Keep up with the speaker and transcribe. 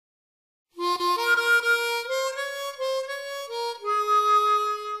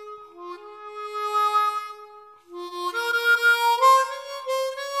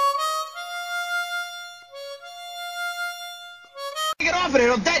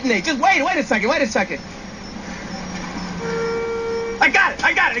confident it'll detonate. Just wait a second. I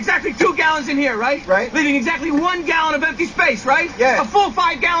got it. Exactly 2 gallons in here, right? Right. Leaving exactly 1 gallon of empty space, right? Yeah. A full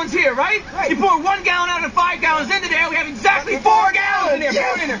 5 gallons here, right? Right. You pour 1 gallon out of 5 gallons into there, we have exactly 4 gallons in there. Yes.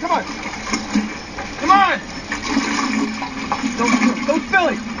 Pour it in there, come on. Come on. Don't spill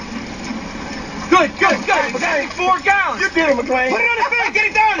it. Good. Exactly 4 gallons. You did it, McLean. Put it on the fan, get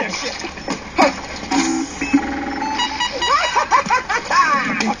it down there. Shit.